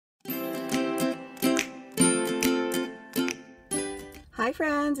Hi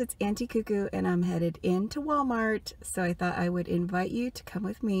friends, it's Auntie Cuckoo and I'm headed into Walmart, so I thought I would invite you to come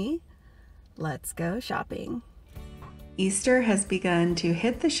with me. Let's go shopping. Easter has begun to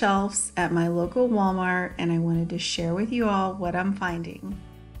hit the shelves at my local Walmart and I wanted to share with you all what I'm finding.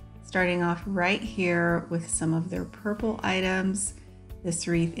 Starting off right here with some of their purple items. This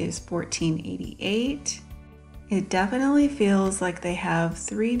wreath is $14.88. It definitely feels like they have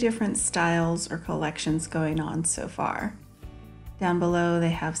 3 different styles or collections going on so far. Down below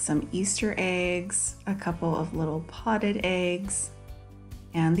they have some Easter eggs, a couple of little potted eggs,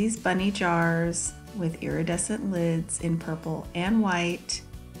 and these bunny jars with iridescent lids in purple and white,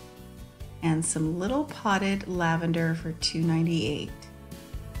 and some little potted lavender for $2.98.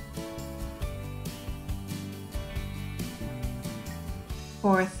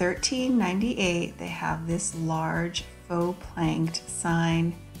 For $13.98, they have this large faux planked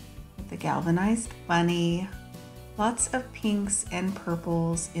sign with the galvanized bunny. Lots of pinks and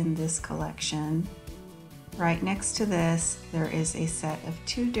purples in this collection. Right next to this, there is a set of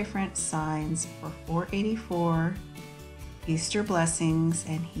 2 different signs for $4.84. Easter blessings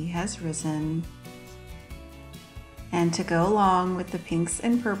and he has risen. And to go along with the pinks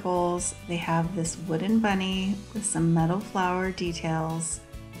and purples, they have this wooden bunny with some metal flower details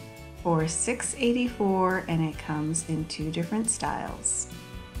for $6.84, and it comes in 2 different styles.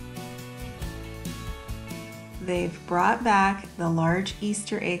 They've brought back the large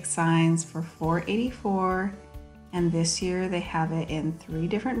Easter egg signs for $4.84, and this year they have it in 3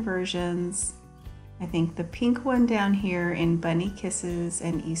 different versions. I think the pink one down here in Bunny Kisses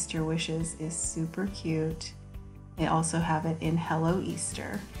and Easter Wishes is super cute. They also have it in Hello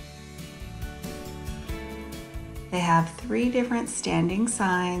Easter. They have 3 different standing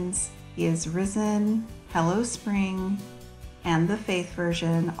signs. He is risen, Hello Spring, and the Faith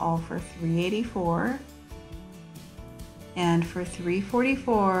version, all for $3.84. And for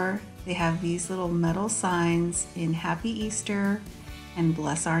 $3.44, they have these little metal signs in Happy Easter and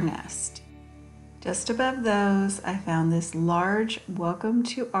Bless Our Nest. Just above those, I found this large Welcome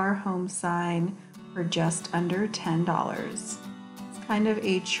to Our Home sign for just under $10. It's kind of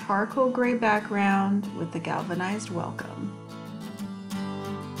a charcoal gray background with the galvanized welcome.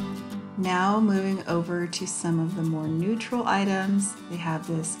 Now moving over to some of the more neutral items, they have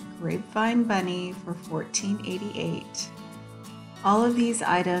this grapevine bunny for $14.88. All of these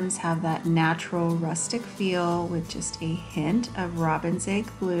items have that natural rustic feel with just a hint of robin's egg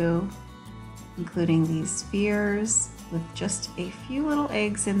blue, including these spheres with just a few little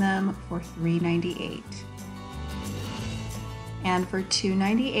eggs in them for $3.98. And for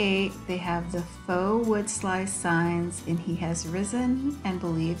 $2.98, they have the faux wood slice signs in He Has Risen and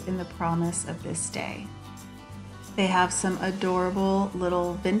Believe in the Promise of This Day. They have some adorable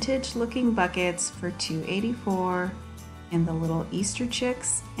little vintage looking buckets for $2.84 in the little Easter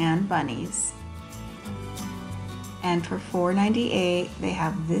chicks and bunnies. And for $4.98, they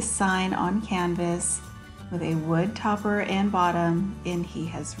have this sign on canvas with a wood topper and bottom in He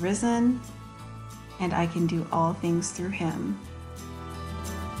Has Risen and I Can Do All Things Through Him.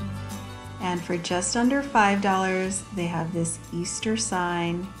 And for just under $5, they have this Easter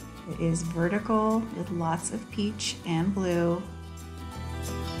sign. It is vertical with lots of peach and blue.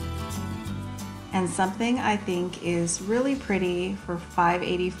 And something I think is really pretty for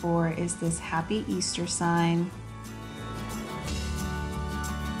 $5.84 is this Happy Easter sign.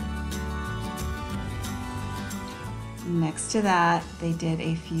 Next to that, they did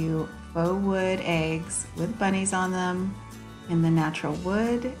a few faux wood eggs with bunnies on them in the natural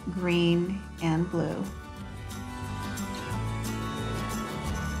wood, green, and blue.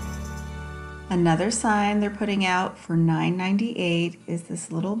 Another sign they're putting out for $9.98 is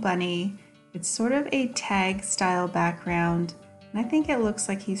this little bunny. It's sort of a tag style background, and I think it looks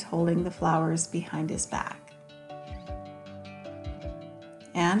like he's holding the flowers behind his back.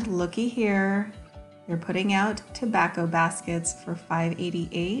 And looky here, they're putting out tobacco baskets for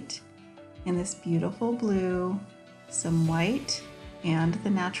 $5.88 in this beautiful blue, some white, and the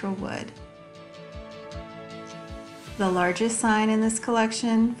natural wood. The largest sign in this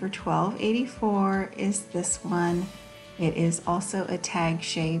collection for $12.84 is this one. It is also a tag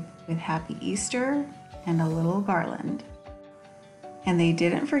shape with Happy Easter and a little garland. And they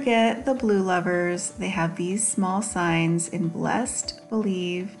didn't forget the blue lovers. They have these small signs in Blessed,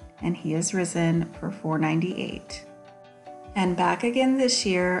 Believe, and He Is Risen for $4.98. And back again this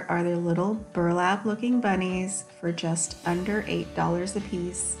year are their little burlap looking bunnies for just under $8 a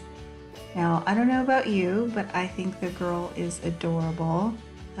piece. Now, I don't know about you, but I think the girl is adorable.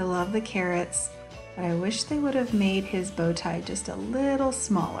 I love the carrots, but I wish they would have made his bow tie just a little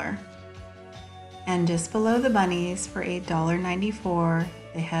smaller. And just below the bunnies for $1.94,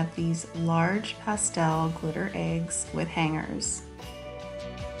 they have these large pastel glitter eggs with hangers.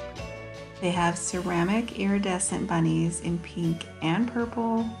 They have ceramic iridescent bunnies in pink and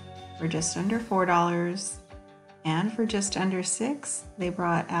purple for just under $4. And for just under $6, they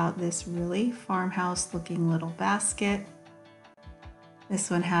brought out this really farmhouse looking little basket. This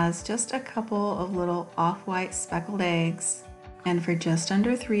one has just a couple of little off-white speckled eggs. And for just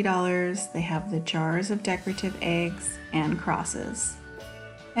under $3, they have the jars of decorative eggs and crosses.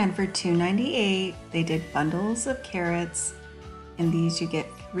 And for $2.98, they did bundles of carrots. In these you get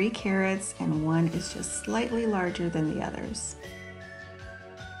 3 carrots and one is just slightly larger than the others.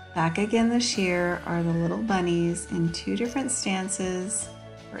 Back again this year are the little bunnies in 2 different stances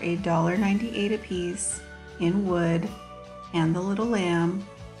for $1.98 a piece in wood, and the little lamb.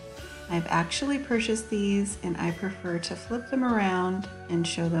 I've actually purchased these and I prefer to flip them around and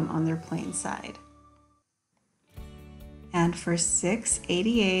show them on their plain side. And for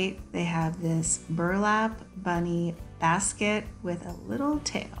 $6.88, they have this burlap bunny basket with a little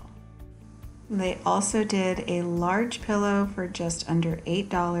tail. They also did a large pillow for just under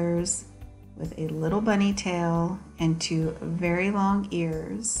 $8 with a little bunny tail and 2 very long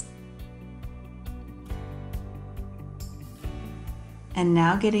ears. And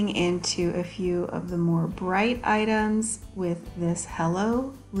now getting into a few of the more bright items with this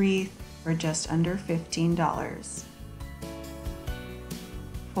Hello wreath for just under $15.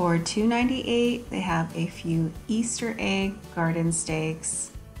 For $2.98, they have a few Easter egg garden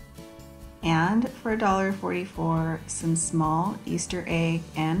stakes. And for $1.44, some small Easter egg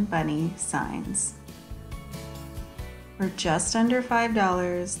and bunny signs. For just under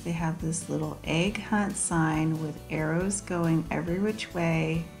 $5, they have this little egg hunt sign with arrows going every which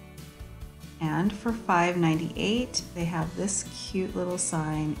way. And for $5.98, they have this cute little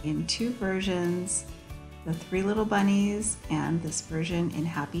sign in 2 versions, the 3 little bunnies and this version in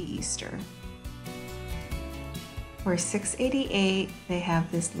Happy Easter. For $6.88, they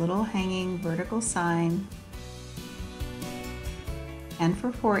have this little hanging vertical sign. And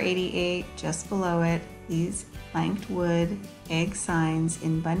for $4.88, just below it, these planked wood egg signs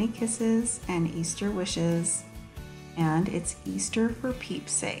in bunny kisses and Easter wishes, and it's Easter for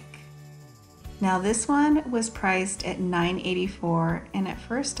peep's sake. Now this one was priced at $9.84, and at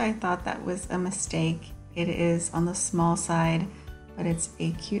first I thought that was a mistake. It is on the small side, but it's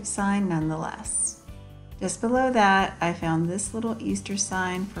a cute sign nonetheless. Just below that, I found this little Easter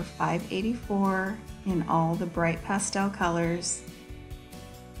sign for $5.84 in all the bright pastel colors.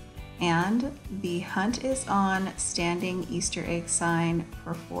 And the Hunt is On standing Easter egg sign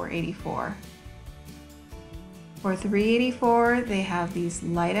for $4.84. For $3.84, they have these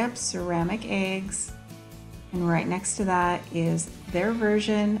light up ceramic eggs. And right next to that is their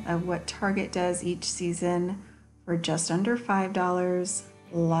version of what Target does each season for just under $5.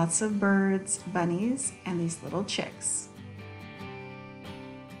 Lots of birds, bunnies, and these little chicks.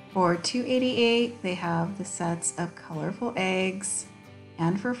 For $2.88, they have the sets of colorful eggs.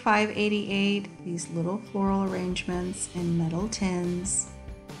 And for $5.88, these little floral arrangements in metal tins.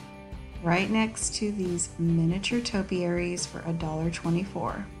 Right next to these miniature topiaries for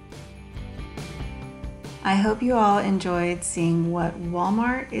 $1.24. I hope you all enjoyed seeing what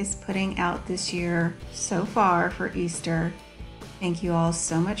Walmart is putting out this year so far for Easter. Thank you all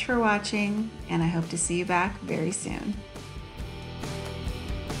so much for watching, and I hope to see you back very soon.